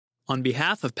On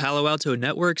behalf of Palo Alto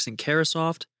Networks and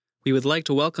Carahsoft, we would like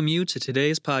to welcome you to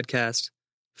today's podcast,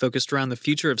 focused around the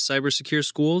future of cybersecure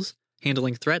schools,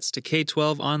 handling threats to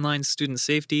K-12 online student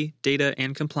safety, data,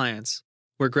 and compliance,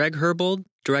 where Greg Herbold,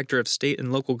 Director of State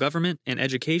and Local Government and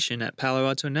Education at Palo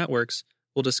Alto Networks,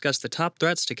 will discuss the top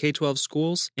threats to K-12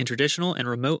 schools in traditional and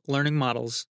remote learning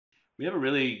models. We have a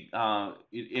really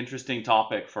interesting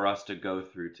topic for us to go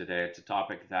through today. It's a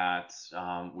topic that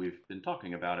we've been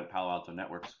talking about at Palo Alto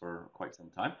Networks for quite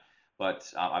some time,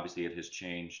 but obviously it has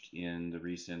changed in the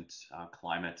recent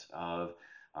climate of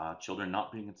children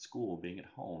not being at school, being at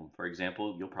home. For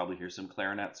example, you'll probably hear some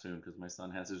clarinet soon because my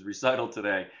son has his recital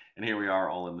today, and here we are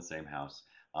all in the same house.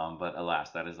 But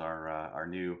alas, that is our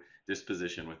new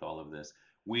disposition with all of this.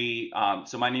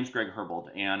 So my name's Greg Herbold,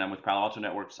 and I'm with Palo Alto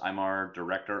Networks. I'm our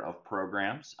Director of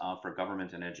Programs for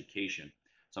Government and Education.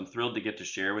 So I'm thrilled to get to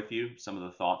share with you some of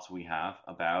the thoughts we have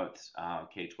about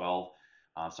K-12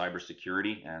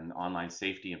 cybersecurity and online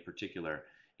safety in particular.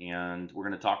 And we're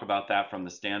going to talk about that from the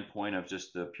standpoint of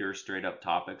just the pure straight up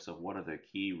topics of what are the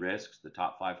key risks, the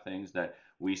top 5 things that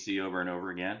we see over and over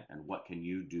again, and what can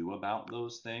you do about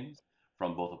those things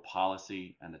from both a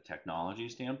policy and a technology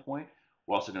standpoint.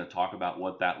 We're also going to talk about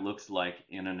what that looks like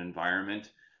in an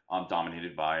environment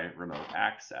dominated by remote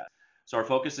access. So our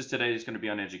focus today is going to be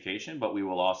on education, but we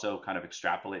will also kind of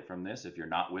extrapolate from this. If you're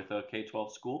not with a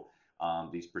K-12 school,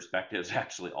 these perspectives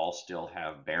actually all still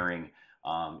have bearing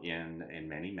in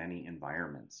many, many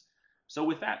environments. So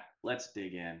with that, let's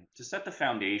dig in. To set the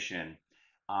foundation,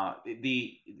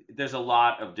 there's a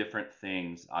lot of different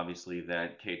things, obviously,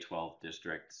 that K-12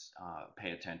 districts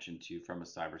pay attention to from a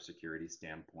cybersecurity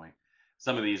standpoint.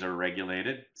 Some of these are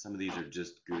regulated. Some of these are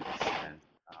just good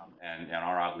and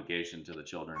our obligation to the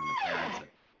children and the parents that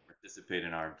participate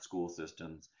in our school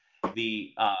systems.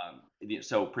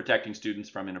 So protecting students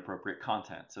from inappropriate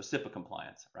content. So CIPA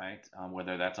compliance, right?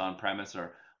 Whether that's on premise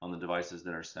or on the devices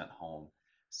that are sent home.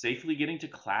 Safely getting to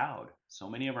cloud. So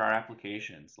many of our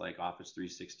applications like Office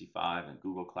 365 and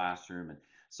Google Classroom and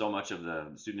so much of the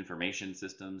student information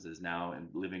systems is now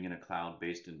living in a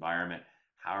cloud-based environment.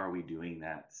 How are we doing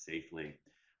that safely,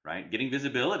 right? Getting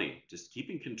visibility, just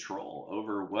keeping control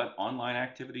over what online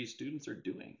activities students are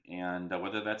doing, and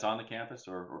whether that's on the campus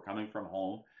or coming from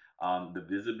home, the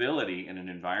visibility in an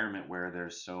environment where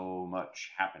there's so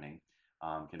much happening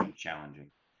can be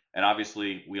challenging. And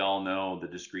obviously, we all know the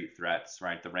discrete threats,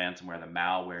 right? The ransomware, the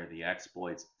malware, the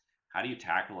exploits. How do you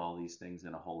tackle all these things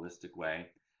in a holistic way?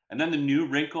 And then the new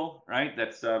wrinkle, right,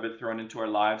 that's been thrown into our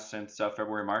lives since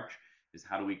February, March, is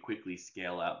how do we quickly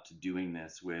scale up to doing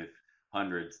this with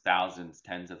hundreds, thousands,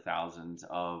 tens of thousands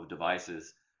of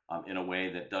devices in a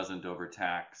way that doesn't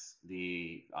overtax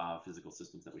the physical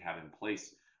systems that we have in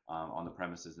place on the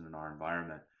premises and in our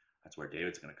environment. That's where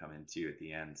David's going to come into at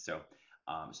the end. So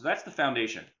that's the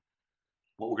foundation.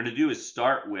 What we're going to do is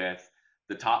start with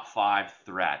the top 5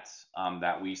 threats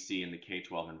that we see in the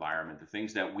K-12 environment, the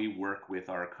things that we work with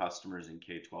our customers in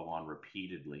K-12 on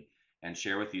repeatedly, and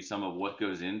share with you some of what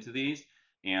goes into these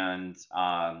and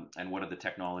what are the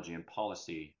technology and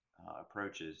policy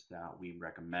approaches that we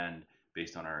recommend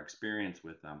based on our experience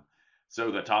with them.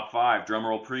 So the top 5,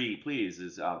 drumroll please,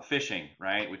 is phishing,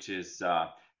 right? Which is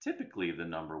typically the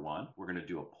number 1. We're going to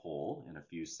do a poll in a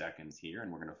few seconds here,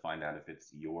 and we're going to find out if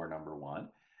it's your number 1.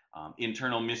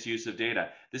 Internal misuse of data.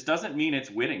 This doesn't mean it's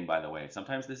witting, by the way.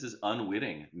 Sometimes this is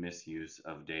unwitting misuse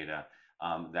of data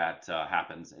that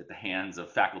happens at the hands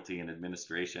of faculty and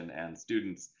administration and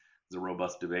students. There's a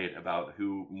robust debate about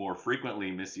who more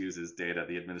frequently misuses data,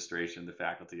 the administration, the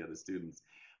faculty, or the students.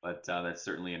 But that's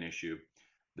certainly an issue.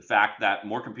 The fact that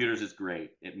more computers is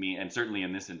great. And certainly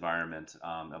in this environment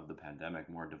of the pandemic,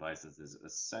 more devices is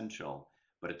essential,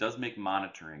 but it does make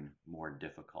monitoring more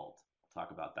difficult. We'll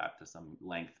talk about that to some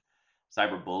length.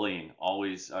 Cyberbullying,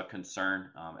 always a concern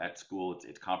at school.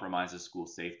 It compromises school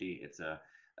safety. It's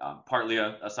partly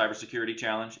a cybersecurity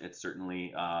challenge. It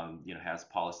certainly has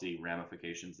policy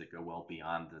ramifications that go well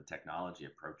beyond the technology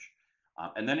approach.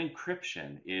 And then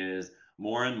encryption is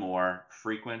more and more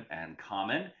frequent and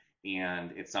common,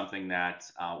 and it's something that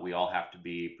we all have to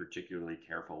be particularly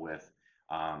careful with.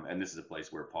 And this is a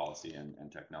place where policy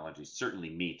and technology certainly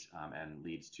meet and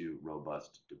leads to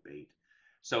robust debate.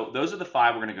 So those are the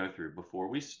 5 we're going to go through. Before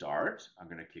we start, I'm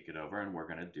going to kick it over and we're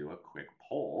going to do a quick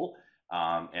poll.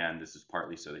 And this is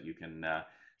partly so that you can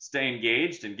stay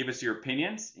engaged and give us your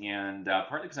opinions, and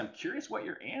partly because I'm curious what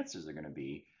your answers are going to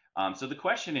be. So the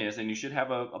question is, and you should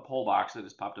have a poll box that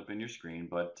has popped up in your screen,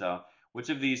 but which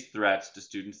of these threats to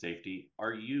student safety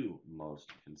are you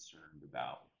most concerned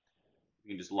about? You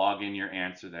can just log in your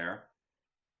answer there.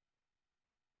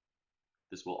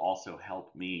 This will also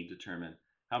help me determine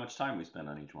how much time we spend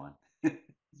on each one.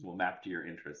 We'll map to your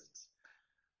interests.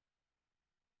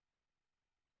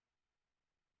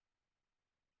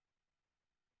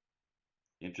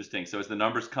 Interesting. So as the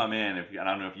numbers come in, if I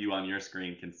don't know if you on your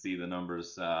screen can see the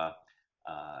numbers,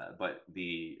 but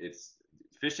the it's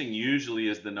phishing usually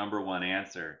is the number one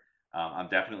answer. I'm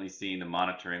definitely seeing the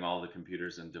monitoring all the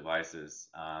computers and devices,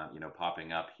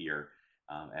 popping up here,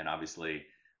 and obviously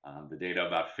the data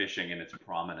about phishing and its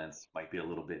prominence might be a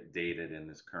little bit dated in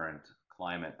this current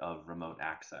climate of remote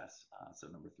access. So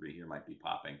number three here might be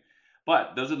popping.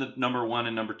 But those are the number one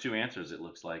and number two answers, it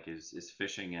looks like, is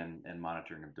phishing and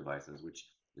monitoring of devices, which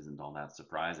isn't all that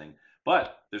surprising.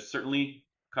 But there's certainly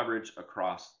coverage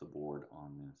across the board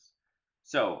on this.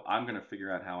 So I'm going to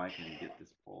figure out how I can get this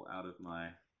poll out of my.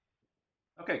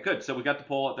 Okay, good. So we got the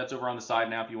poll. That's over on the side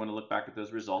now if you want to look back at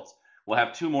those results. We'll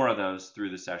have two more of those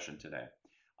through the session today.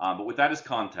 But with that as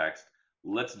context,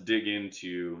 let's dig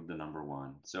into the number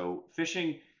one. So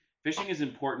phishing is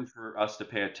important for us to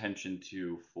pay attention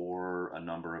to for a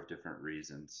number of different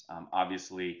reasons.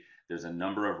 Obviously, there's a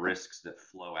number of risks that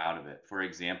flow out of it. For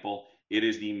example, it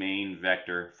is the main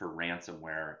vector for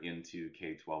ransomware into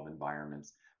K-12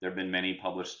 environments. There have been many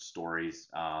published stories,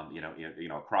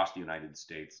 across the United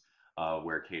States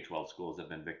where K-12 schools have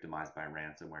been victimized by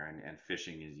ransomware, and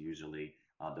phishing is usually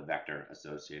the vector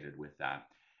associated with that.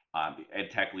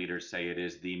 Ed tech leaders say it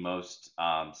is the most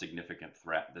significant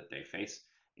threat that they face.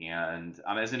 And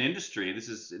as an industry, this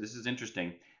is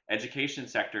interesting. Education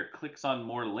sector clicks on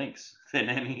more links than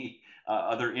any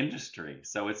other industry.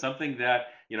 So it's something that,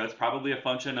 it's probably a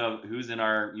function of who's in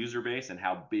our user base and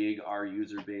how big our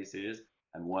user base is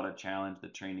and what a challenge the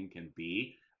training can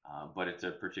be. But it's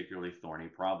a particularly thorny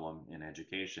problem in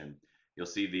education. You'll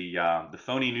see the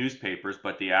phony newspapers,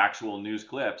 but the actual news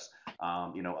clips,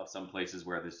 of some places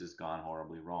where this has gone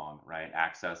horribly wrong, right?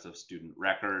 Access of student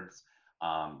records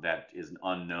that is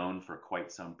unknown for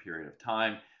quite some period of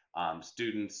time.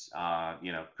 Students,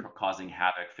 causing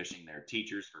havoc, phishing their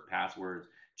teachers for passwords,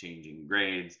 changing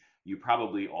grades. You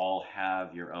probably all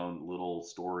have your own little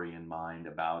story in mind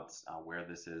about where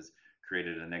this has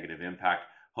created a negative impact.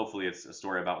 Hopefully, it's a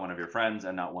story about one of your friends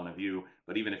and not one of you.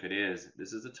 But even if it is,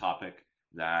 this is a topic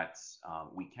that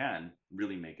we can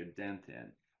really make a dent in.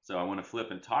 So I want to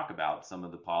flip and talk about some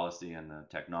of the policy and the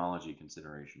technology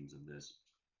considerations of this.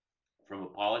 From a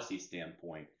policy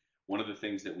standpoint, one of the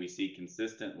things that we see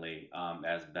consistently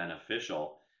as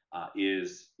beneficial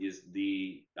is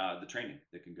the training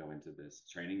that can go into this,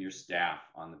 training your staff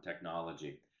on the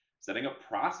technology, setting up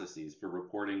processes for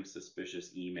reporting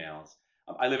suspicious emails.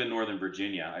 I live in Northern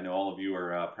Virginia. I know all of you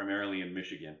are primarily in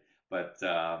Michigan, but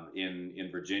in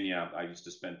Virginia, I used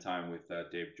to spend time with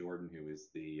Dave Jordan, who is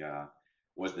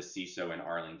was the CISO in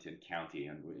Arlington County,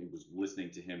 and was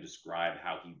listening to him describe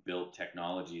how he built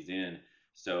technologies in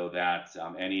so that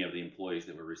any of the employees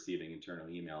that were receiving internal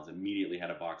emails immediately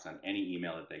had a box on any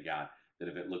email that they got, that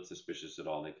if it looked suspicious at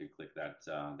all, they could click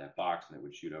that box and it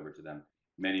would shoot over to them.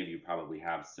 Many of you probably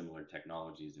have similar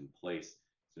technologies in place.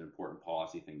 It's an important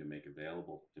policy thing to make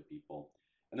available to people.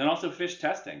 And then also phish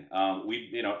testing.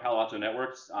 At Palo Alto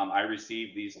Networks, I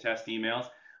receive these test emails.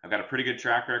 I've got a pretty good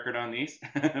track record on these,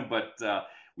 but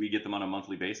we get them on a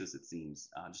monthly basis, it seems,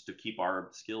 just to keep our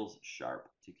skills sharp,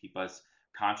 to keep us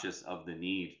conscious of the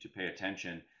need to pay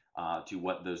attention to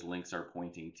what those links are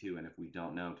pointing to. And if we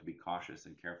don't know, to be cautious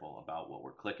and careful about what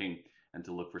we're clicking and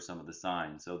to look for some of the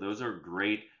signs. So those are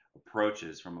great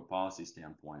approaches from a policy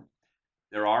standpoint.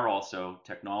 There are also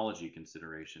technology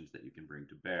considerations that you can bring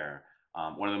to bear.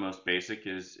 One of the most basic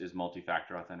is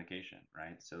multi-factor authentication,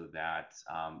 right? So that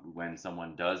when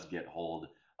someone does get hold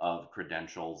of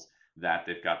credentials, that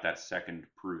they've got that second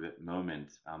prove it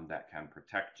moment that can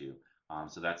protect you.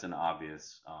 So that's an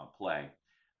obvious play.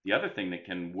 The other thing that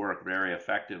can work very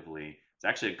effectively, it's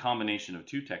actually a combination of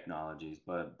two technologies,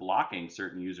 but blocking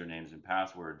certain usernames and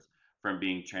passwords from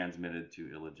being transmitted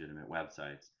to illegitimate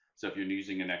websites. So if you're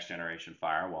using a next generation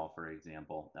firewall, for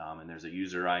example, and there's a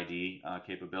user ID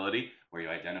capability where you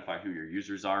identify who your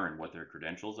users are and what their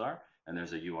credentials are, and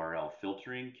there's a URL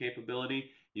filtering capability,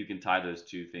 you can tie those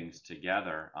two things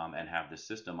together and have the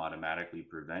system automatically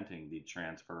preventing the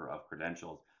transfer of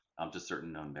credentials to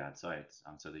certain known bad sites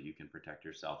so that you can protect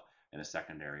yourself in a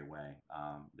secondary way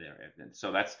there. And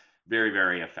so that's very,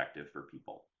 very effective for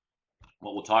people.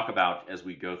 What we'll talk about as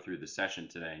we go through the session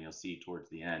today, and you'll see towards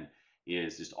the end,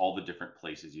 is just all the different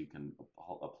places you can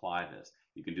apply this.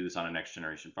 You can do this on a next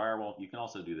generation firewall. You can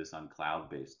also do this on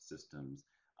cloud-based systems.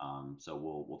 So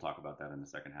we'll talk about that in the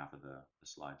second half of the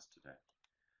slides today.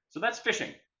 So that's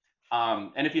phishing.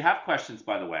 And if you have questions,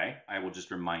 by the way, I will just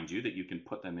remind you that you can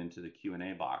put them into the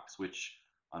Q&A box, which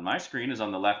On my screen is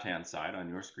on the left-hand side. On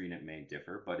your screen, it may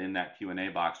differ, but in that Q&A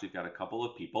box, we've got a couple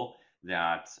of people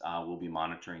that will be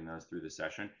monitoring those through the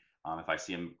session. If I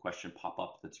see a question pop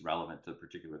up that's relevant to a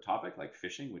particular topic, like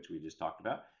phishing, which we just talked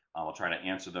about, I'll try to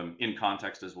answer them in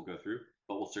context as we'll go through,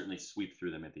 but we'll certainly sweep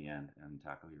through them at the end and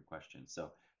tackle your questions.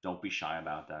 So don't be shy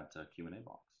about that Q&A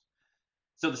box.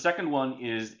 So the second one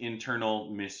is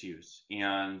internal misuse,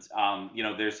 and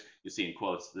you see in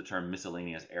quotes the term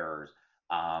miscellaneous errors,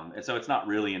 and so it's not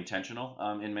really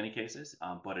intentional in many cases,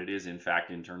 but it is in fact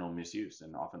internal misuse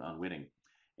and often unwitting,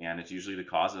 and it's usually the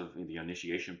cause of the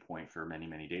initiation point for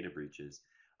many data breaches.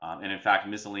 And in fact,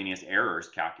 miscellaneous errors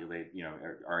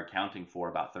are accounting for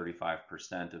about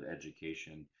 35% of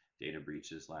education data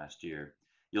breaches last year.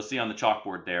 You'll see on the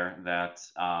chalkboard there that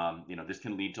this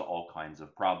can lead to all kinds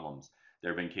of problems. There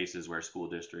have been cases where school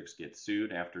districts get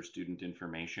sued after student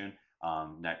information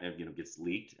gets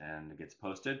leaked and gets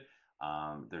posted.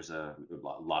 There's a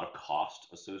lot of cost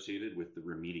associated with the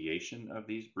remediation of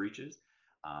these breaches.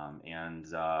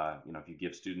 If you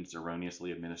give students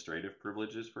erroneously administrative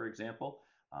privileges, for example,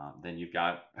 then you've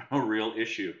got a real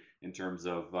issue in terms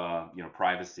of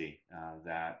privacy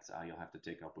that you'll have to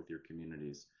take up with your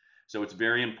communities. So it's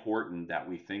very important that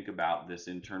we think about this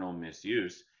internal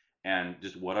misuse and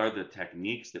just what are the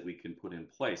techniques that we can put in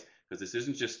place, because this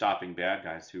isn't just stopping bad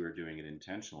guys who are doing it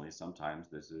intentionally. Sometimes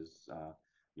this is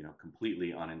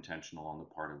completely unintentional on the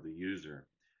part of the user.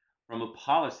 From a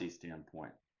policy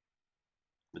standpoint,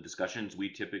 the discussions we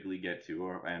typically get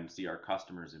to and see our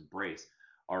customers embrace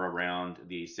are around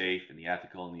the safe and the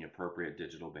ethical and the appropriate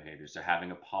digital behavior. So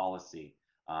having a policy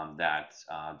that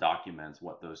documents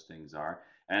what those things are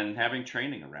and having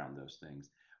training around those things.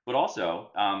 But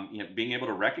also being able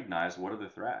to recognize what are the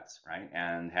threats, right?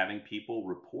 And having people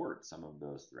report some of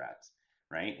those threats,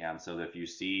 right? And so that if you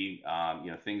see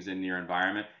things in your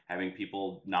environment, having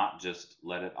people not just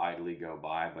let it idly go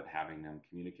by, but having them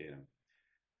communicate them.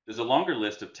 There's a longer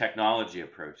list of technology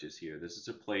approaches here. This is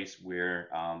a place where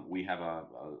we have a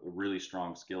really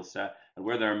strong skill set and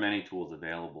where there are many tools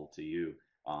available to you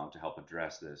to help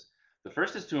address this. The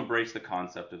first is to embrace the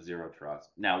concept of zero trust.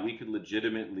 Now, we could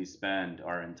legitimately spend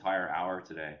our entire hour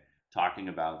today talking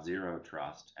about zero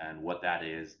trust and what that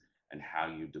is and how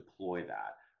you deploy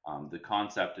that. The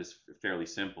concept is fairly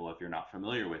simple if you're not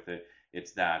familiar with it.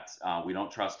 It's that we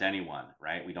don't trust anyone,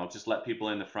 right? We don't just let people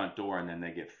in the front door and then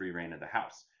they get free reign of the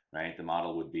house, right? The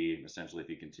model would be essentially, if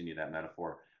you continue that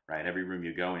metaphor, right? Every room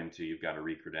you go into, you've got to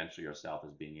re-credential yourself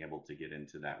as being able to get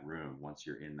into that room once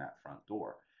you're in that front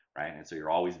door, right? And so you're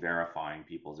always verifying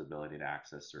people's ability to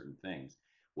access certain things.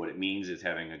 What it means is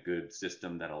having a good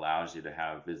system that allows you to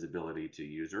have visibility to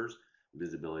users,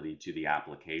 visibility to the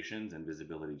applications, and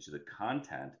visibility to the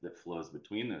content that flows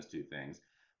between those two things,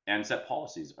 and set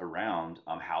policies around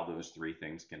how those three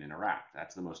things can interact.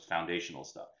 That's the most foundational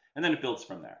stuff. And then it builds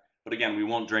from there. But again, we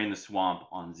won't drain the swamp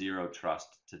on zero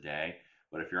trust today.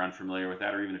 But if you're unfamiliar with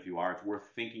that, or even if you are, it's worth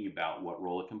thinking about what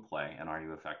role it can play and are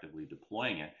you effectively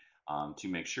deploying it to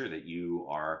make sure that you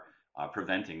are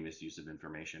preventing misuse of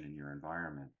information in your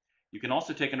environment. You can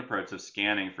also take an approach of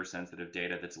scanning for sensitive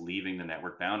data that's leaving the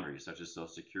network boundaries, such as social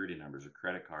security numbers or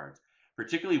credit cards,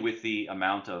 particularly with the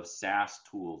amount of SaaS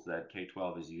tools that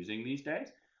K-12 is using these days.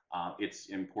 It's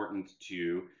important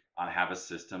to have a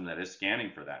system that is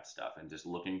scanning for that stuff and just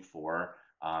looking for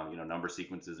number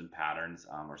sequences and patterns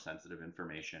or sensitive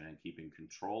information, and keeping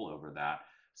control over that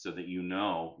so that you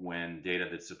know when data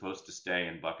that's supposed to stay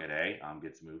in bucket A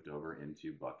gets moved over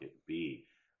into bucket B.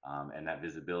 And that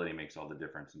visibility makes all the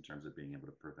difference in terms of being able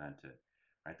to prevent it.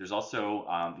 Right? There's also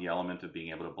the element of being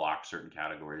able to block certain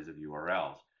categories of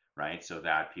URLs, right? So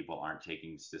that people aren't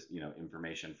taking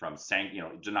information from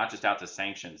not just out to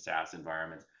sanctioned SaaS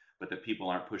environments, but that people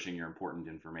aren't pushing your important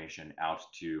information out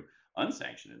to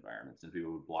unsanctioned environments, and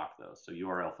people would block those. So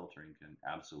URL filtering can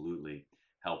absolutely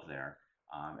help there.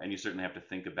 And you certainly have to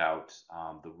think about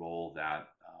the role that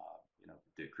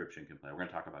decryption can play. We're going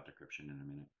to talk about decryption in a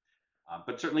minute.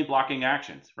 But certainly blocking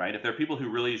actions, right? If there are people who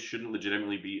really shouldn't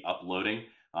legitimately be uploading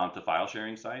to file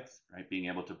sharing sites, right? Being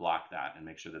able to block that and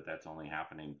make sure that that's only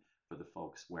happening for the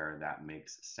folks where that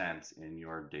makes sense in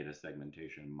your data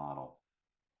segmentation model.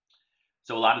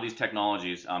 So a lot of these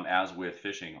technologies, as with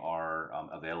phishing, are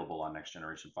available on next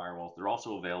generation firewalls. They're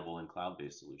also available in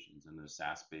cloud-based solutions, and those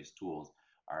SaaS-based tools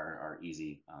are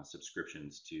easy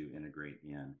subscriptions to integrate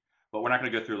in. But we're not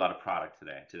going to go through a lot of product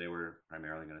today. Today we're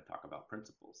primarily going to talk about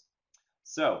principles.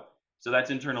 So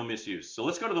that's internal misuse. So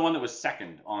let's go to the one that was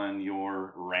second on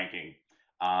your ranking,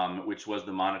 which was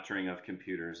the monitoring of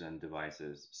computers and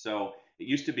devices. So it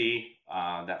used to be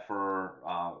that for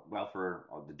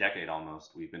the decade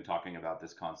almost, we've been talking about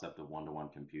this concept of one-to-one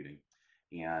computing.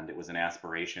 and it was an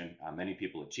aspiration. Many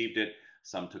people achieved it.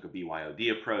 Some took a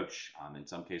BYOD approach. In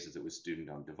some cases, it was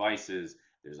student-owned devices.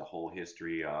 There's a whole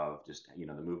history of just the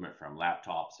movement from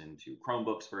laptops into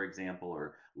Chromebooks, for example,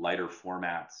 or lighter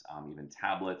formats, even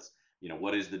tablets.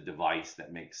 What is the device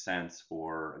that makes sense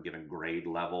for a given grade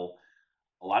level?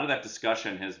 A lot of that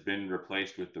discussion has been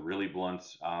replaced with the really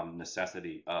blunt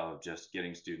necessity of just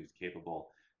getting students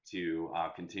capable to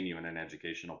continue in an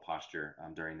educational posture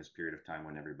during this period of time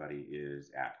when everybody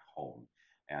is at home.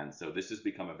 And so this has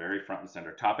become a very front and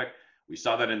center topic. We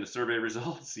saw that in the survey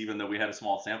results, even though we had a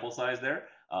small sample size there.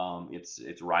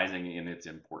 It's rising in its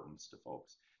importance to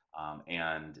folks.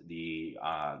 And the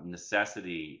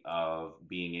necessity of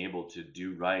being able to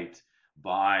do right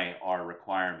by our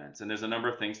requirements. And there's a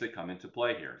number of things that come into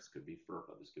play here. This could be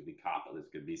FERPA, this could be COPPA, this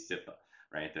could be SIPA,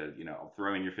 right?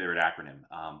 Throw in your favorite acronym.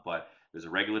 But there's a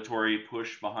regulatory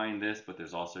push behind this, but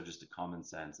there's also just a common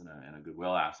sense and a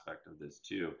goodwill aspect of this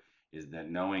too, is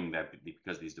that knowing that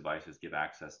because these devices give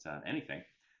access to anything,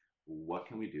 what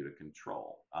can we do to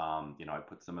control? I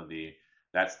put some of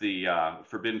that's the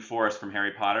Forbidden Forest from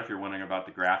Harry Potter, if you're wondering about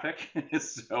the graphic.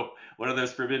 So what are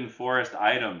those Forbidden Forest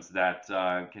items that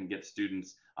can get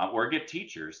students or get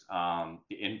teachers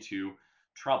into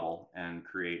trouble and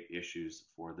create issues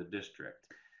for the district?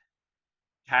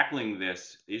 Tackling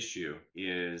this issue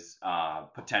is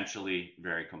potentially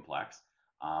very complex.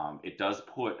 It does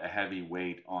put a heavy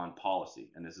weight on policy,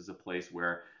 and this is a place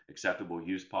where acceptable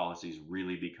use policies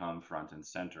really become front and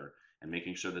center, and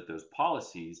making sure that those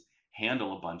policies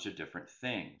handle a bunch of different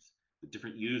things, the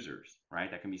different users, right?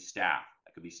 That can be staff,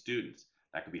 that could be students,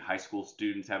 that could be high school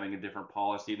students having a different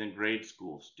policy than grade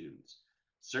school students.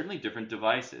 Certainly different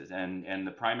devices, and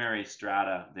the primary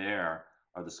strata there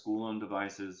are the school-owned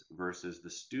devices versus the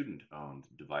student-owned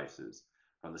devices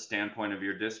from the standpoint of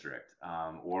your district,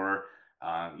 or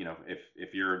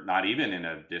if you're not even in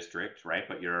a district, right,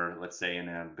 but you're, let's say, in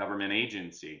a government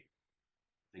agency,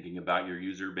 thinking about your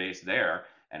user base there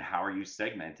and how are you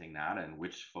segmenting that and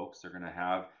which folks are going to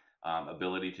have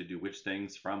ability to do which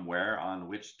things from where on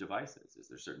which devices. Is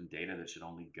there certain data that should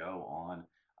only go on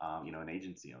an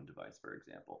agency-owned device, for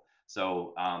example?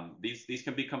 So these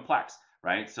can be complex,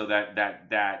 right? So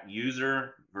that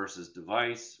user versus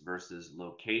device versus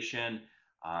location,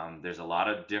 there's a lot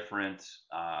of different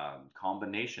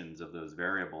combinations of those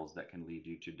variables that can lead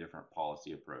you to different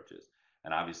policy approaches.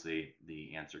 And obviously,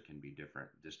 the answer can be different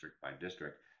district by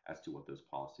district as to what those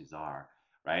policies are,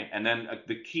 right? And then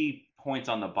the key points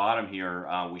on the bottom here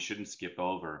we shouldn't skip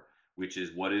over, which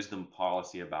is what is the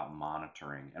policy about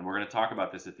monitoring? And we're going to talk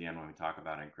about this at the end when we talk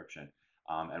about encryption.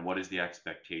 And what is the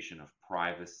expectation of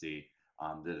privacy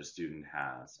that a student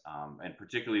has? And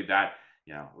particularly that,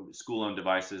 school-owned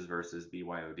devices versus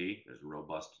BYOD. There's a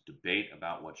robust debate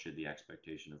about what should the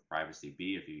expectation of privacy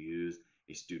be if you use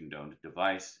a student-owned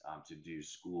device to do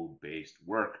school-based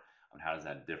work. How does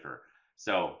that differ?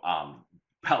 So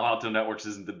Palo Alto Networks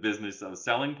isn't the business of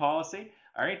selling policy,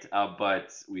 all right?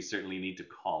 But we certainly need to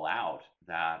call out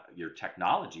that your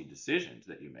technology decisions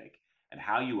that you make and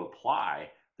how you apply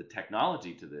the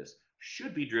technology to this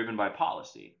should be driven by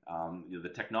policy. The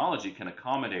technology can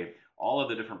accommodate all of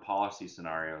the different policy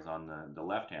scenarios on the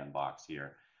left-hand box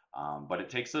here, but it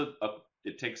takes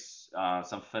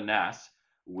some finesse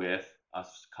with a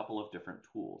couple of different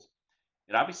tools.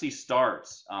 It obviously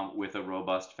starts with a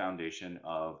robust foundation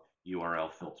of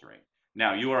URL filtering.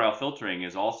 Now, URL filtering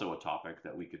is also a topic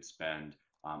that we could spend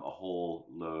a whole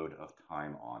load of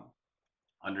time on.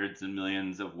 Hundreds and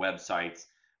millions of websites,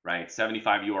 right?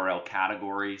 75 URL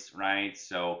categories, right?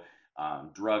 So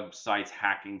drug sites,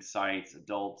 hacking sites,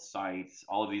 adult sites,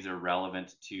 all of these are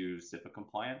relevant to SIPA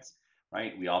compliance,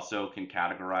 right? We also can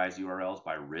categorize URLs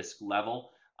by risk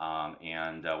level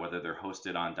and whether they're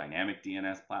hosted on dynamic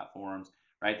DNS platforms,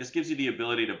 right? This gives you the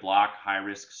ability to block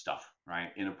high-risk stuff, right?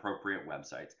 Inappropriate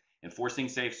websites, enforcing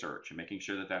safe search and making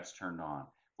sure that that's turned on,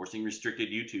 forcing restricted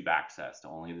YouTube access to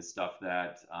only the stuff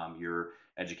that your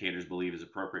educators believe is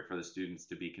appropriate for the students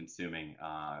to be consuming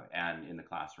and in the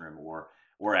classroom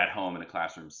or at home in a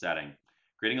classroom setting.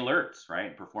 Creating alerts,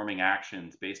 right? Performing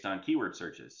actions based on keyword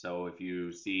searches. So if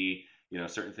you see,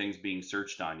 certain things being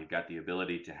searched on, you've got the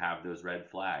ability to have those red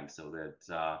flags so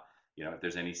that, if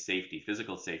there's any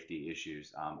physical safety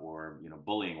issues or,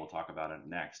 bullying, we'll talk about it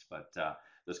next. But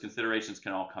those considerations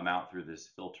can all come out through this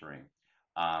filtering.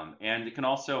 And it can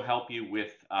also help you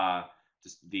with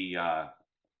just the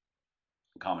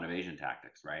common evasion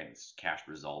tactics, right? It's cache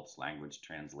results, language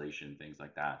translation, things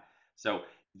like that. So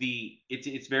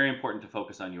it's very important to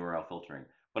focus on URL filtering.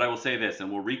 But I will say this,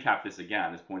 and we'll recap this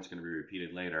again. This point's going to be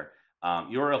repeated later.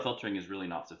 URL filtering is really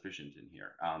not sufficient in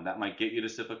here. That might get you to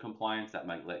CIPA compliance. That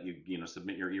might let you,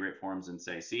 submit your E-rate forms and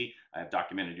say, see, I have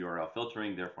documented URL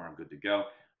filtering, therefore I'm good to go.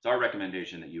 It's our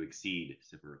recommendation that you exceed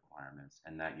CIPA requirements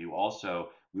and that you also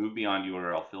move beyond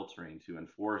URL filtering to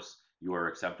enforce your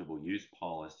acceptable use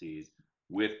policies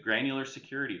with granular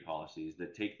security policies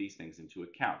that take these things into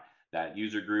account. That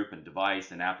user group and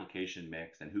device and application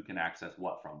mix and who can access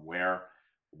what from where,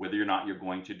 whether or not you're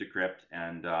going to decrypt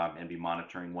and be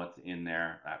monitoring what's in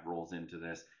there, that rolls into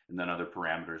this, and then other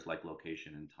parameters like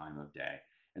location and time of day.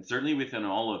 And certainly within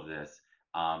all of this,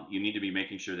 you need to be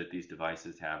making sure that these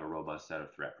devices have a robust set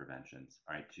of threat preventions,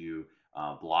 right, to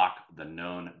block the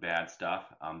known bad stuff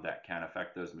that can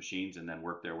affect those machines and then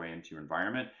work their way into your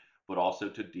environment, but also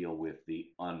to deal with the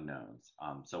unknowns.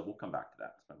 So we'll come back to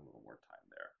that, spend a little more time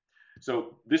there.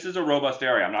 So this is a robust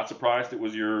area. I'm not surprised it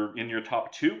was in your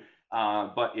top two.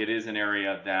 But it is an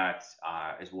area that,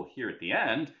 as we'll hear at the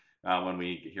end, when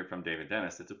we hear from David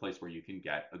Dennis, it's a place where you can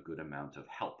get a good amount of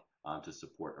help to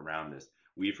support around this.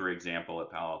 We, for example,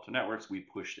 at Palo Alto Networks, we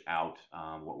pushed out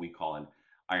what we call an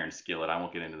iron skillet. I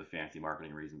won't get into the fancy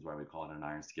marketing reasons why we call it an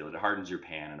iron skillet. It hardens your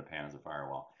pan, and a pan is a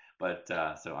firewall. But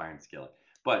so iron skillet.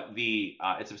 But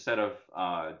it's a set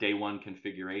of day one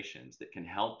configurations that can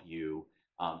help you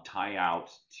tie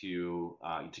out to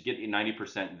get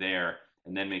 90% there,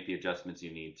 and then make the adjustments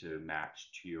you need to match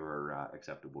to your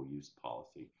acceptable use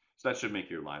policy. So that should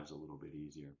make your lives a little bit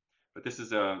easier. But this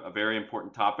is a very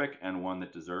important topic and one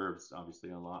that deserves, obviously,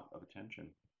 a lot of attention.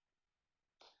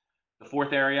 The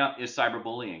fourth area is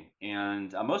cyberbullying.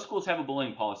 And most schools have a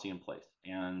bullying policy in place.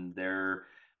 And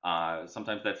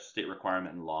sometimes that's state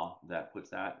requirement in law that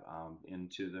puts that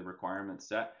into the requirement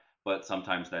set. But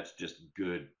sometimes that's just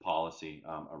good policy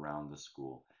around the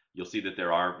school. You'll see that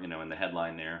there are, in the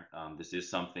headline there, this is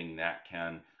something that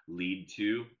can lead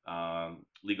to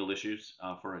legal issues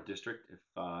for a district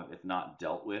if not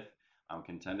dealt with,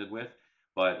 contended with.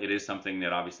 But it is something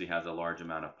that obviously has a large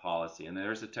amount of policy, and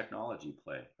there's a technology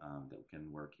play that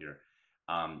can work here.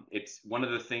 It's one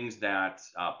of the things that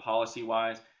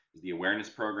policy-wise is the awareness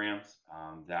programs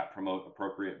that promote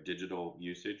appropriate digital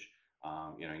usage.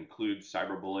 Include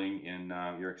cyberbullying in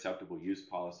your acceptable use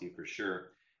policy for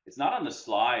sure. It's not on the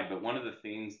slide, but one of the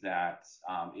things that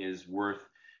is worth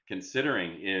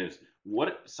considering is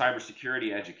what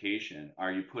cybersecurity education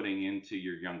are you putting into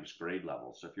your youngest grade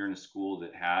level? So if you're in a school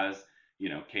that has,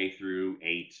 K through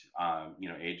 8,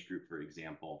 age group, for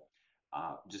example,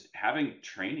 just having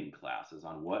training classes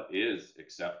on what is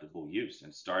acceptable use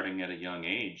and starting at a young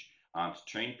age to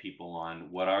train people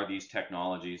on what are these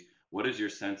technologies, what is your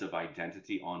sense of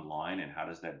identity online, and how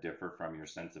does that differ from your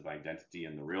sense of identity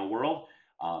in the real world?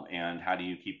 And how do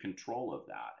you keep control of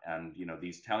that? And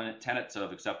these tenets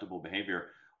of acceptable behavior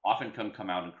often come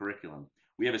out in curriculum.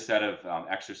 We have a set of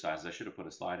exercises. I should have put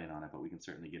a slide in on it, but we can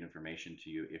certainly get information to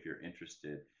you if you're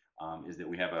interested. Is that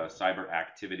we have a cyber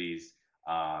activities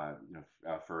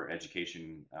for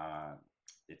education.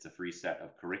 It's a free set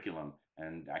of curriculum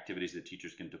and activities that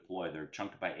teachers can deploy. They're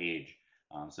chunked by age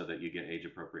so that you get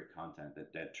age-appropriate content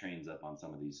that trains up on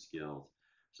some of these skills.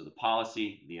 So the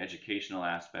policy, the educational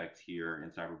aspects here in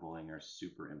cyberbullying are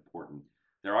super important.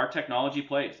 There are technology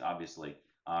plays, obviously,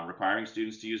 requiring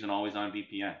students to use an always-on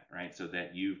VPN, right? So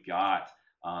that you've got,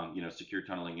 secure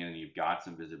tunneling in, and you've got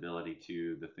some visibility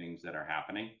to the things that are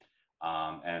happening,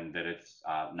 and that it's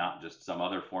not just some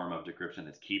other form of decryption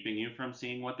that's keeping you from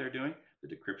seeing what they're doing. The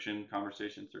decryption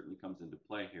conversation certainly comes into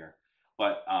play here.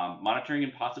 But monitoring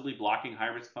and possibly blocking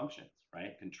high-risk functions,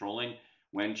 right? Controlling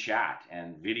when chat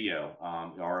and video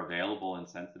are available in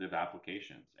sensitive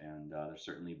applications. And there's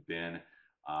certainly been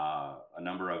a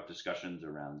number of discussions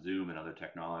around Zoom and other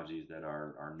technologies that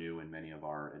are new in many of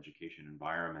our education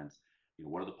environments.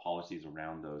 What are the policies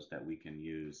around those that we can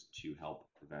use to help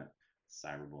prevent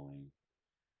cyberbullying?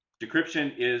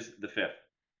 Decryption is the fifth.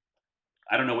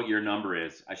 I don't know what your number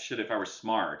is. I should, if I were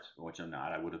smart, which I'm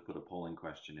not, I would have put a polling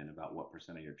question in about what %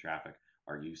 of your traffic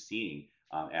are you seeing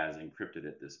as encrypted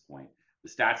at this point. The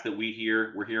stats that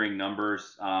we're hearing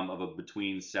numbers of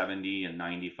between 70 and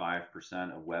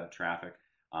 95% of web traffic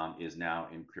is now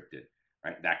encrypted,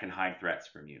 right? That can hide threats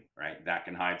from you, right? That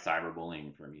can hide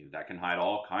cyberbullying from you. That can hide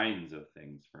all kinds of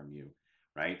things from you,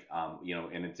 right?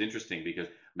 And it's interesting because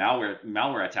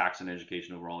malware attacks in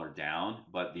education overall are down,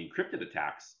 but the encrypted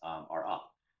attacks are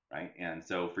up, right? And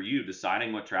so for you,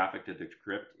 deciding what traffic to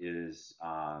decrypt is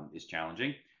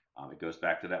challenging. It goes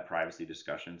back to that privacy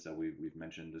discussion. So we've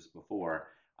mentioned this before.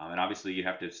 And obviously you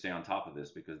have to stay on top of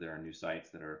this because there are new sites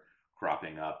that are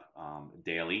cropping up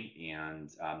daily.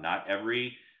 And not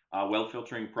every web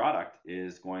filtering product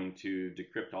is going to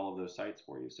decrypt all of those sites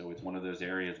for you. So it's one of those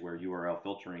areas where URL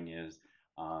filtering is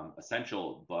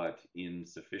essential but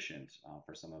insufficient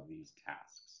for some of these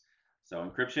tasks. So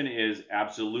encryption is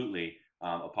absolutely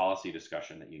a policy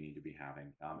discussion that you need to be having.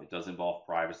 It does involve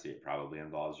privacy. It probably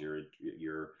involves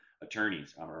your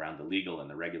attorneys around the legal and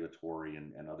the regulatory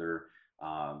and other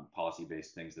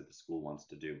policy-based things that the school wants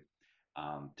to do.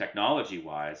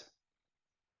 Technology-wise,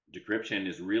 decryption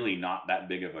is really not that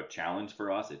big of a challenge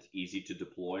for us. It's easy to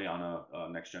deploy on a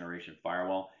next generation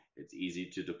firewall. It's easy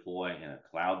to deploy in a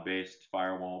cloud-based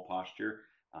firewall posture,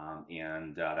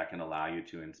 and that can allow you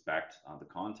to inspect the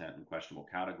content in questionable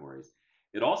categories.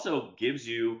 It also gives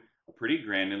you a pretty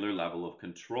granular level of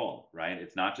control, right?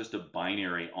 It's not just a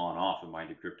binary on-off, am I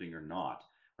decrypting or not,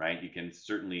 right? You can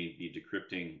certainly be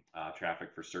decrypting traffic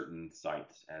for certain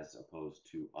sites as opposed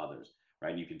to others,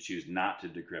 right? You can choose not to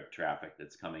decrypt traffic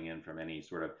that's coming in from any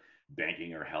sort of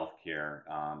banking or healthcare,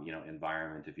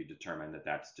 environment if you determine that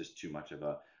that's just too much of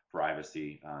a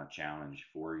privacy challenge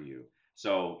for you.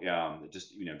 So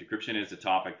decryption is a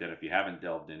topic that if you haven't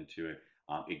delved into it,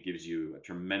 it gives you a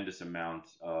tremendous amount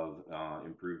of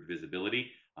improved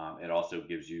visibility. It also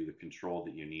gives you the control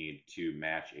that you need to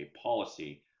match a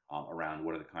policy around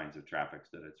what are the kinds of traffics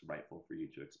that it's rightful for you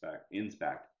to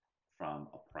inspect from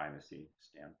a privacy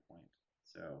standpoint.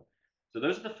 So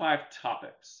those are the 5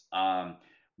 topics.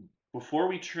 Before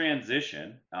we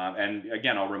transition, and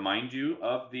again, I'll remind you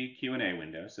of the Q&A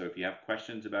window. So if you have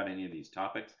questions about any of these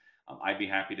topics, I'd be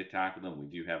happy to tackle them. We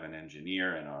do have an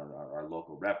engineer and our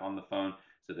local rep on the phone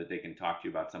so that they can talk to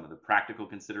you about some of the practical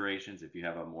considerations if you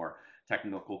have a more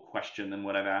technical question than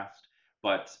what I've asked.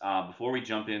 But before we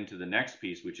jump into the next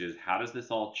piece, which is how does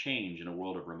this all change in a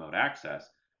world of remote access,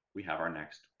 we have our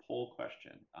next poll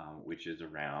question, which is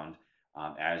around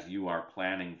as you are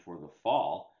planning for the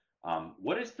fall,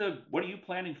 what are you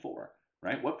planning for,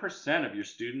 right? What percent of your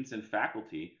students and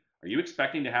faculty are you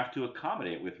expecting to have to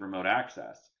accommodate with remote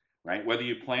access, right? Whether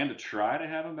you plan to try to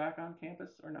have them back on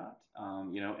campus or not,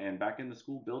 and back in the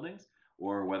school buildings,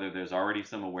 or whether there's already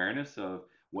some awareness of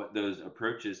what those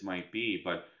approaches might be.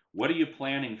 But what are you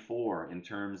planning for in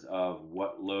terms of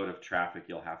what load of traffic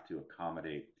you'll have to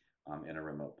accommodate in a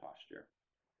remote posture?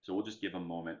 So we'll just give a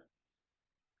moment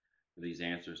for these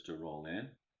answers to roll in.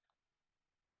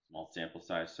 Small sample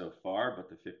size so far, but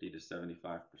the 50 to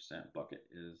 75% bucket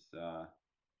is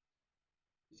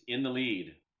in the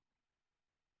lead.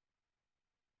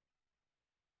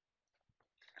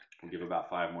 We'll give about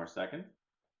 5 more seconds.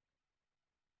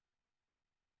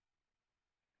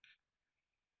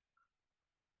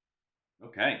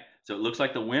 Okay, so it looks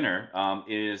like the winner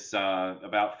is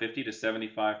about 50 to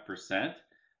 75%,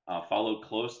 followed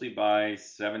closely by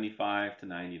 75 to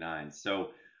 99. So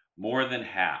more than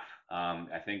half.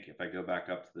 I think if I go back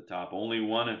up to the top, only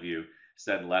one of you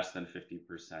said less than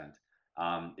 50%.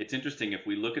 It's interesting, if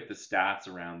we look at the stats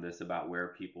around this about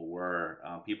where people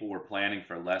were planning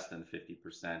for less than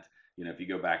 50%. If you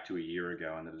go back to a year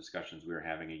ago and the discussions we were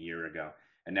having a year ago,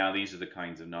 and now these are the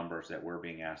kinds of numbers that we're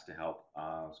being asked to help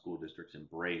school districts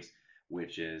embrace,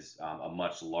 which is a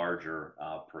much larger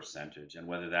percentage. And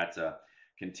whether that's a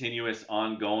continuous,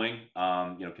 ongoing,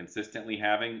 consistently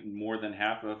having more than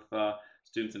half of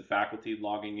students and faculty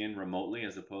logging in remotely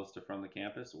as opposed to from the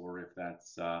campus, or if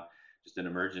that's just an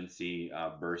emergency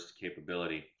burst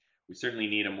capability, we certainly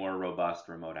need a more robust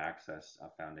remote access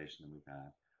foundation than we've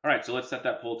had. All right, so let's set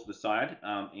that poll to the side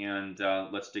and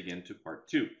let's dig into part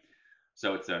 2.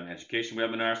 So it's an education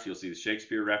webinar, so you'll see the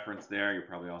Shakespeare reference there. You're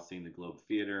probably all seeing the Globe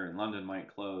Theatre in London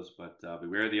might close, but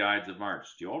beware the Ides of March.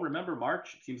 Do you all remember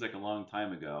March? It seems like a long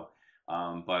time ago.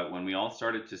 But when we all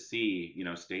started to see,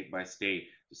 state by state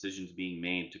decisions being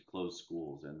made to close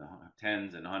schools, and the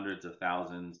tens and hundreds of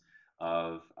thousands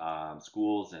of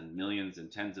schools and millions and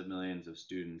tens of millions of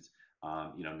students,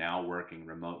 now working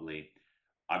remotely.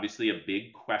 Obviously, a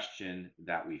big question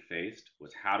that we faced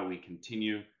was how do we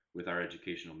continue with our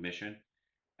educational mission?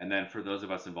 And then for those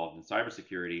of us involved in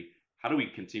cybersecurity, how do we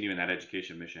continue in that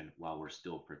education mission while we're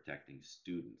still protecting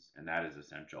students? And that is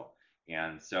essential.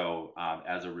 And so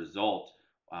as a result,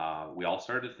 we all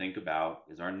started to think about,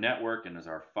 is our network and is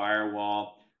our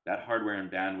firewall, that hardware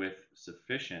and bandwidth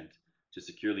sufficient to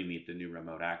securely meet the new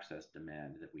remote access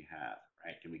demand that we have,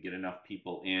 right? Can we get enough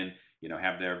people in,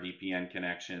 have their VPN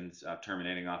connections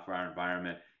terminating off our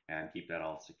environment and keep that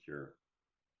all secure?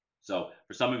 So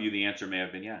for some of you, the answer may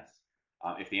have been yes.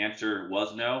 If the answer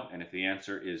was no, and if the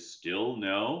answer is still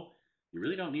no, you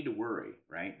really don't need to worry,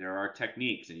 right? There are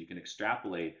techniques, and you can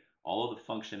extrapolate all of the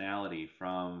functionality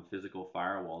from physical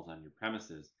firewalls on your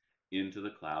premises into the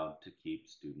cloud to keep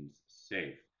students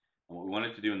safe. And what we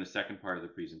wanted to do in the second part of the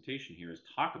presentation here is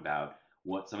talk about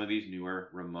what some of these newer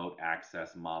remote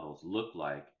access models look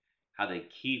like, how they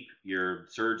keep your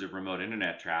surge of remote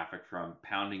internet traffic from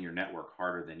pounding your network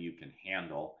harder than you can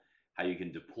handle, how you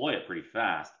can deploy it pretty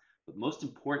fast, but most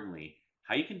importantly,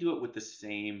 how you can do it with the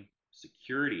same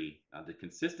security, the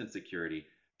consistent security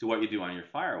to what you do on your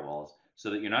firewalls, so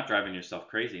that you're not driving yourself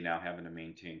crazy now having to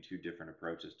maintain two different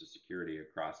approaches to security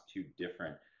across two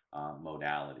different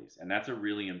modalities. And that's a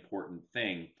really important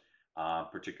thing,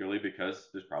 particularly because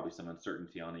there's probably some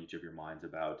uncertainty on each of your minds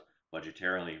about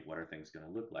budgetarily what are things going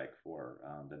to look like for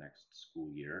the next school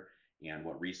year, and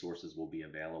what resources will be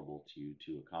available to you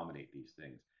to accommodate these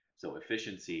things. So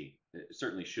efficiency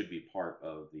certainly should be part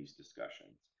of these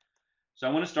discussions. So I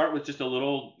want to start with just a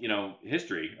little,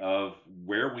 history of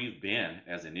where we've been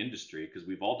as an industry, because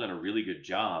we've all done a really good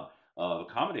job of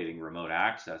accommodating remote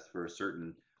access for a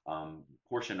certain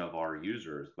portion of our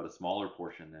users, but a smaller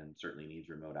portion than certainly needs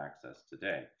remote access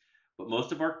today. But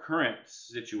most of our current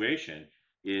situation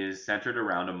is centered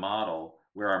around a model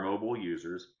where our mobile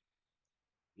users,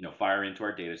 fire into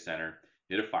our data center,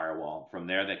 hit a firewall. From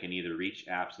there, they can either reach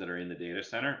apps that are in the data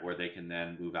center, or they can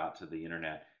then move out to the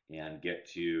internet and get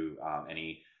to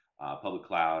any public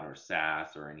cloud or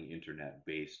SaaS or any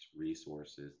internet-based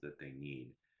resources that they need.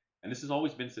 And this has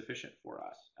always been sufficient for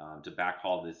us to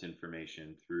backhaul this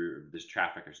information through this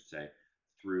traffic, I should say,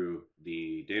 through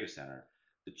the data center.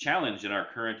 The challenge in our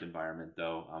current environment,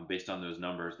 though, based on those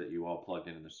numbers that you all plugged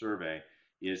in the survey,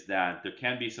 is that there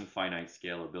can be some finite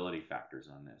scalability factors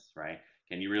on this, right?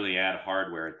 Can you really add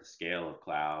hardware at the scale of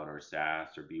cloud or SaaS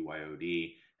or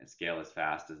BYOD and scale as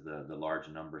fast as the large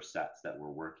number sets that we're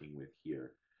working with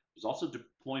here? There's also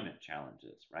deployment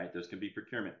challenges, right? Those can be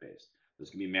procurement based. Those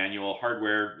can be manual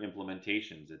hardware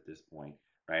implementations at this point,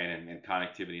 right? And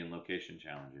connectivity and location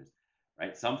challenges,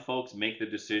 right? Some folks make the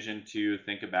decision to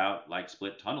think about like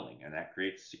split tunneling, and that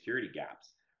creates security gaps,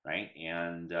 right?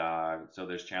 And so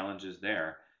there's challenges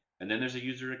there. And then there's a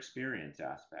user experience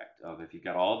aspect of, if you've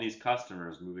got all these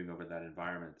customers moving over that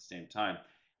environment at the same time,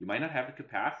 you might not have the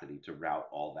capacity to route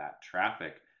all that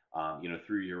traffic,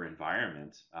 through your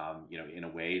environment, in a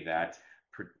way that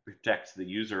protects the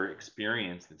user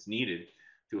experience that's needed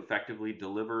to effectively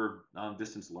deliver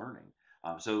distance learning.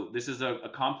 So this is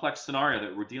a complex scenario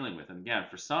that we're dealing with. And again,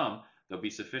 for some, there'll be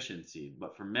sufficiency,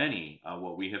 but for many,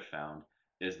 what we have found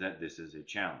is that this is a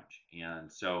challenge.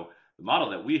 And so the model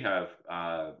that we have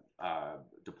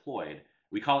deployed,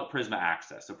 we call it Prisma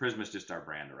Access. So Prisma is just our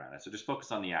brand around it. So just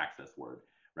focus on the access word,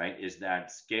 right? Is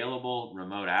that scalable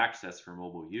remote access for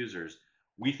mobile users?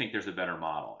 We think there's a better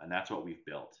model, and that's what we've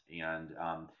built. And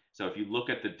so if you look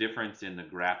at the difference in the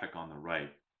graphic on the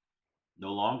right,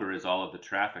 no longer is all of the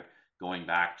traffic going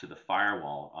back to the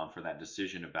firewall for that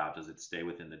decision about does it stay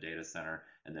within the data center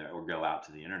or go out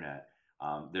to the internet.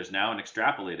 There's now an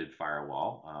extrapolated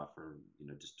firewall for,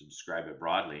 just to describe it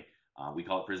broadly. We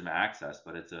call it Prisma Access,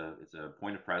 but it's a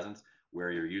point of presence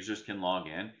where your users can log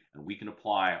in, and we can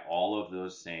apply all of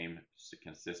those same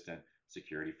consistent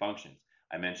security functions.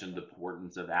 I mentioned the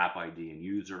importance of app ID and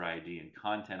user ID and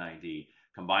content ID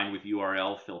combined with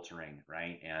URL filtering,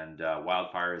 right? And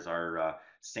Wildfire is our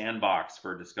sandbox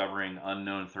for discovering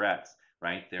unknown threats,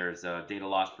 right? There's data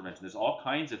loss prevention. There's all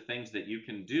kinds of things that you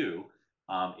can do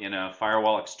in a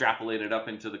firewall extrapolated up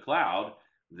into the cloud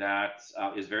that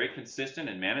is very consistent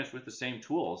and managed with the same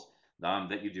tools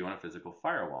that you do on a physical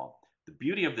firewall. The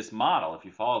beauty of this model, if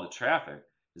you follow the traffic,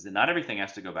 is that not everything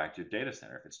has to go back to your data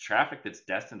center. If it's traffic that's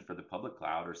destined for the public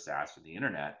cloud or SaaS or the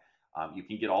internet, you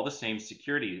can get all the same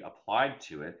security applied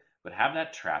to it, but have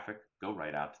that traffic go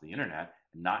right out to the internet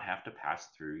and not have to pass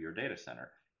through your data center.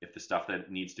 If the stuff that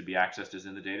needs to be accessed is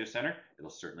in the data center, it'll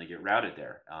certainly get routed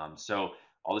there. So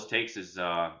all this takes is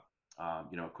a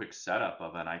quick setup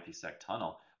of an IPsec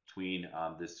tunnel between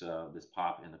this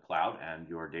POP in the cloud and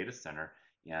your data center,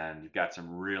 and you've got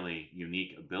some really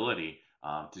unique ability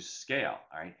to scale.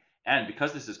 All right. And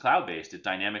because this is cloud-based, it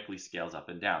dynamically scales up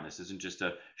and down. This isn't just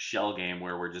a shell game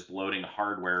where we're just loading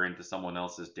hardware into someone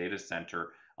else's data center.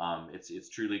 It's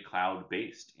truly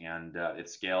cloud-based, and it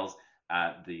scales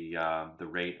at the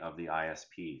rate of the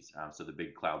ISPs, so the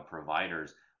big cloud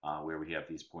providers, where we have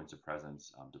these points of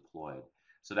presence deployed.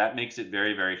 So that makes it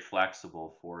very, very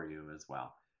flexible for you as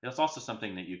well. It's also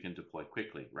something that you can deploy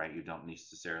quickly, right? You don't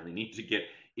necessarily need to get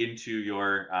into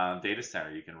your data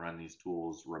center. You can run these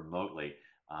tools remotely,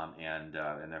 and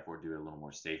therefore do it a little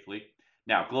more safely.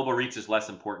 Now, global reach is less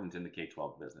important in the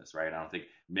K-12 business, right? I don't think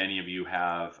many of you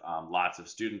have lots of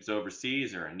students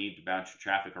overseas or a need to bounce your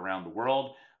traffic around the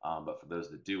world, but for those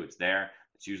that do, it's there.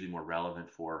 It's usually more relevant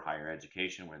for higher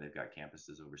education where they've got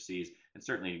campuses overseas, and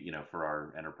certainly, for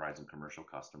our enterprise and commercial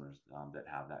customers that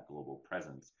have that global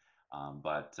presence.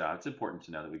 But it's important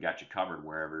to know that we got you covered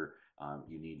wherever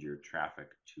you need your traffic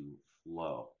to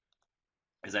flow.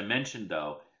 As I mentioned,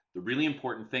 though, the really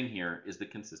important thing here is the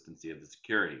consistency of the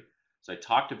security. So I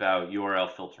talked about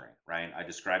URL filtering, right? I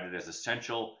described it as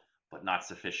essential but not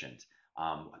sufficient.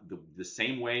 The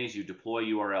same ways you deploy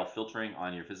URL filtering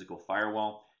on your physical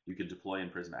firewall, you can deploy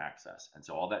in Prisma Access. And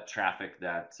so all that traffic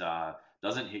that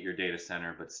doesn't hit your data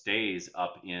center but stays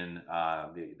up in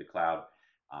the cloud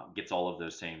gets all of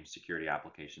those same security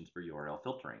applications for URL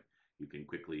filtering. You can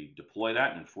quickly deploy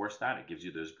that and enforce that. It gives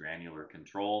you those granular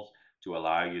controls to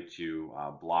allow you to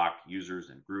block users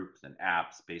and groups and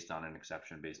apps based on an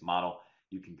exception-based model.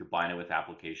 You can combine it with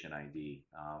application ID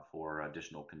for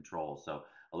additional controls. So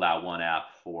allow one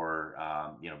app for,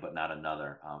 but not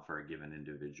another for a given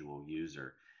individual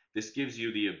user. This gives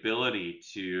you the ability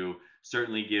to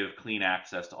certainly give clean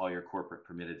access to all your corporate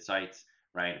permitted sites,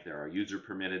 right? If there are user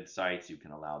permitted sites, you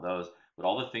can allow those. But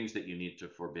all the things that you need to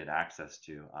forbid access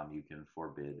to, you can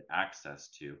forbid access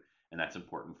to. And that's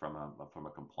important from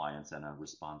a compliance and a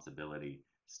responsibility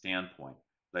standpoint.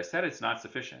 But I said it's not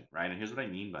sufficient, right? And here's what I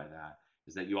mean by that,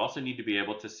 is that you also need to be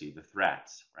able to see the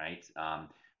threats, right?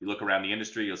 You look around the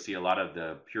industry, you'll see a lot of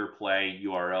the pure play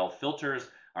URL filters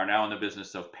are now in the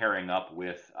business of pairing up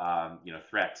with,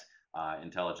 threat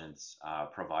intelligence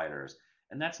providers.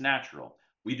 And that's natural.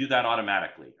 We do that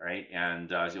automatically, right?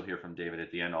 And as you'll hear from David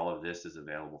at the end, all of this is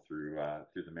available through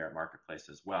the Merit Marketplace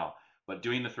as well. But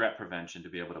doing the threat prevention to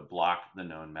be able to block the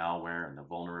known malware and the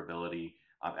vulnerability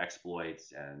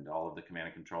exploits and all of the command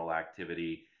and control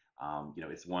activity,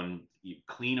 it's one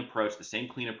clean approach. The same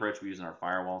clean approach we use in our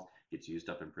firewalls gets used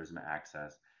up in Prisma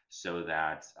Access, so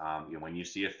that when you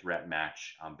see a threat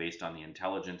match based on the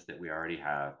intelligence that we already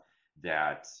have,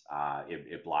 that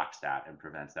it blocks that and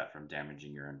prevents that from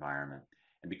damaging your environment.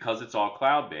 And because it's all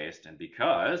cloud-based, and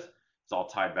because it's all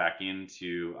tied back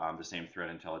into the same threat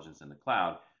intelligence in the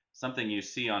cloud, something you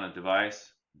see on a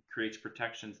device creates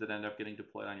protections that end up getting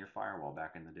deployed on your firewall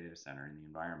back in the data center in the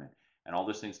environment. And all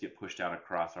those things get pushed out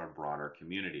across our broader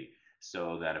community,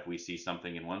 so that if we see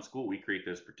something in one school, we create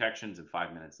those protections, and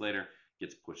 5 minutes later, it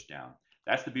gets pushed down.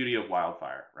 That's the beauty of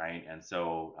WildFire, right? And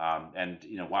so,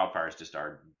 WildFire is just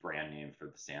our brand name for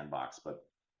the sandbox, but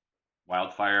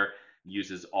WildFire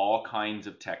uses all kinds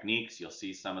of techniques. You'll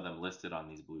see some of them listed on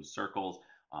these blue circles: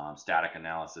 static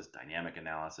analysis, dynamic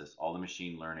analysis, all the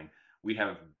machine learning. We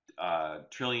have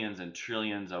trillions and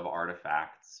trillions of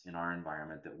artifacts in our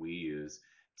environment that we use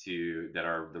that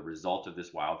are the result of this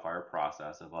WildFire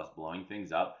process of us blowing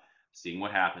things up, seeing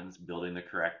what happens, building the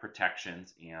correct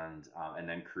protections, and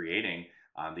then creating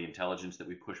the intelligence that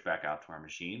we push back out to our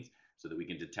machines, so that we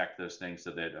can detect those things,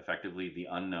 so that effectively the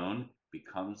unknown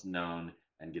becomes known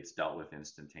and gets dealt with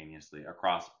instantaneously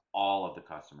across all of the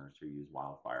customers who use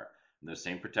WildFire. And those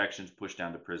same protections push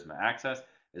down to Prisma Access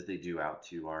as they do out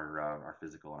to our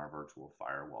physical and our virtual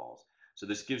firewalls. So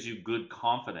this gives you good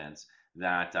confidence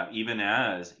that even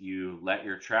as you let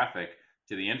your traffic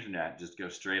to the internet just go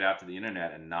straight out to the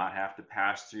internet and not have to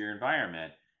pass through your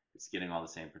environment, it's getting all the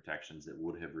same protections it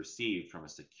would have received from a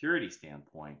security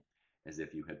standpoint as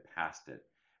if you had passed it.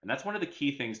 And that's one of the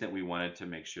key things that we wanted to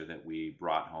make sure that we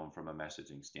brought home from a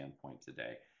messaging standpoint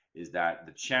today, is that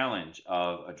the challenge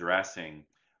of addressing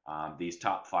these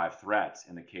top 5 threats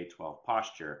in the K-12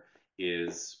 posture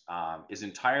is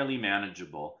entirely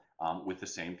manageable with the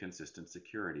same consistent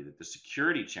security. That the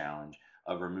security challenge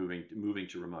of moving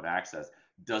to remote access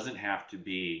doesn't have to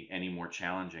be any more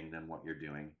challenging than what you're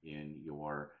doing in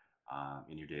your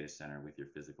data center with your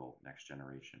physical next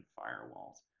generation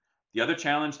firewalls. The other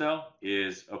challenge, though,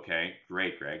 is, okay,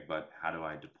 great, Greg, but how do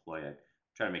I deploy it?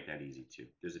 Try to make that easy too.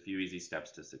 There's a few easy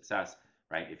steps to success,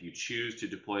 right? If you choose to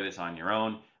deploy this on your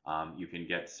own, you can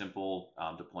get simple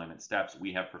deployment steps.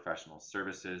 We have professional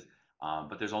services,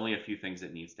 but there's only a few things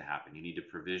that needs to happen. You need to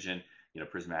provision,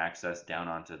 Prisma Access down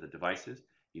onto the devices.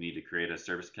 You need to create a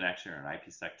service connection or an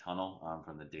IPsec tunnel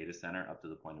from the data center up to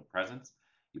the point of presence.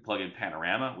 You plug in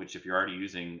Panorama, which if you're already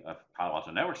using a Palo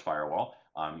Alto Networks firewall,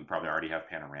 you probably already have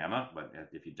Panorama, but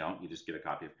if you don't, you just get a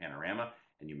copy of Panorama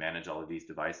and you manage all of these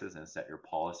devices and set your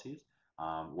policies,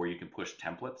 where you can push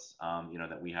templates,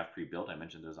 that we have pre-built. I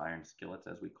mentioned those iron skillets,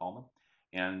 as we call them,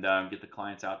 and get the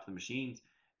clients out to the machines,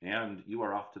 and you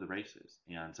are off to the races.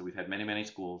 And so we've had many, many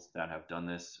schools that have done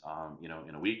this,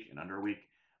 in a week, in under a week,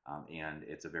 and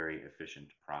it's a very efficient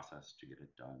process to get it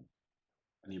done.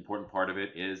 And the important part of it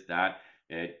is that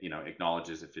it,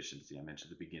 acknowledges efficiency. I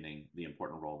mentioned at the beginning the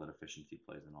important role that efficiency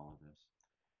plays in all of this.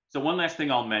 So one last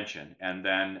thing I'll mention, and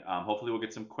then hopefully we'll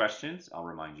get some questions. I'll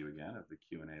remind you again of the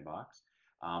Q&A box.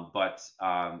 But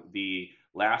the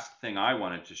last thing I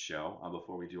wanted to show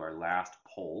before we do our last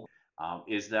poll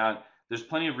is that there's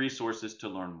plenty of resources to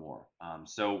learn more.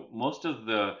 So most of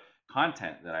the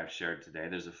content that I've shared today,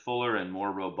 there's a fuller and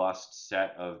more robust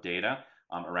set of data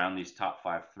around these top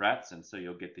 5 threats. And so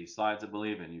you'll get these slides, I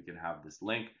believe, and you can have this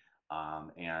link.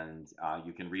 And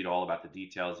you can read all about the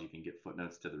details. You can get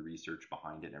footnotes to the research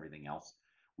behind it and everything else.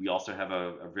 We also have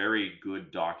a very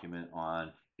good document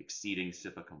on exceeding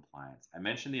CIPA compliance. I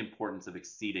mentioned the importance of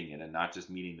exceeding it and not just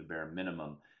meeting the bare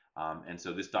minimum. And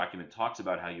so this document talks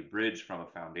about how you bridge from a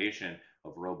foundation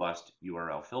of robust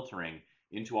URL filtering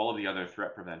into all of the other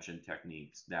threat prevention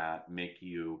techniques that make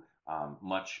you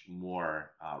much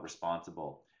more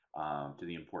responsible to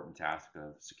the important task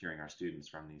of securing our students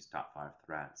from these top 5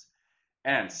 threats.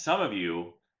 And some of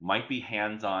you might be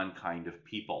hands-on kind of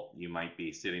people. You might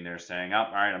be sitting there saying, oh,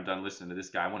 all right, I'm done listening to this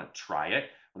guy. I want to try it.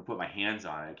 I want to put my hands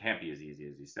on it. It can't be as easy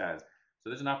as he says. So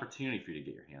there's an opportunity for you to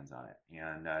get your hands on it.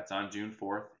 And it's on June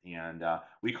 4th. And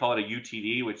we call it a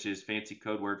UTD, which is fancy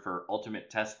code word for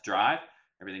Ultimate Test Drive.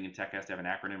 Everything in tech has to have an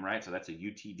acronym, right? So that's a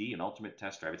UTD, an Ultimate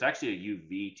Test Drive. It's actually a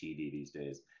UVTD these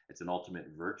days. It's an Ultimate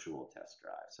Virtual Test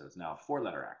Drive. So it's now a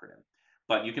 4-letter acronym.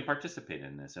 But you can participate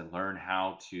in this and learn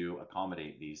how to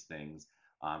accommodate these things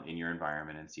in your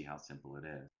environment and see how simple it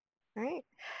is. All right.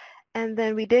 And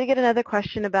then we did get another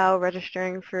question about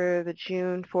registering for the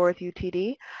June 4th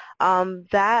UTD.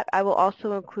 That I will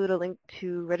also include a link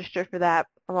to register for that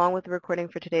along with the recording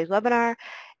for today's webinar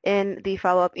in the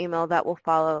follow-up email that will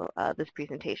follow this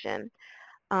presentation.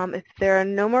 If there are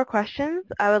no more questions,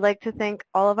 I would like to thank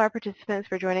all of our participants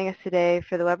for joining us today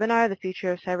for the webinar, The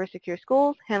Future of Cyber Secure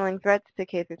Schools, Handling Threats to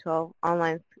K-12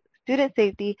 Online Student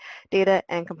Safety, Data,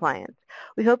 and Compliance.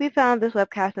 We hope you found this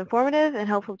webcast informative and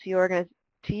helpful to you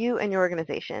and your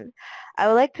organization. I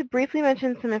would like to briefly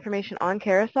mention some information on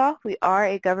Carahsoft. We are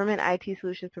a government IT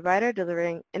solutions provider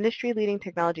delivering industry-leading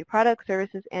technology products,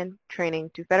 services, and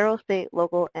training to federal, state,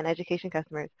 local, and education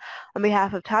customers on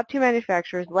behalf of top-tier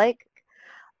manufacturers like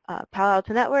Palo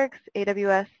Alto Networks,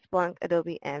 AWS, Splunk,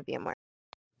 Adobe, and VMware.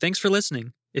 Thanks for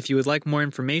listening. If you would like more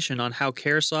information on how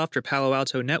Carahsoft or Palo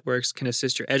Alto Networks can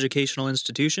assist your educational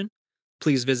institution,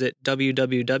 please visit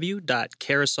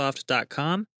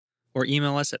www.carahsoft.com or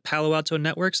email us at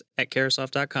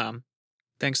paloaltonetworks@carahsoft.com.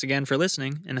 Thanks again for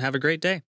listening, and have a great day.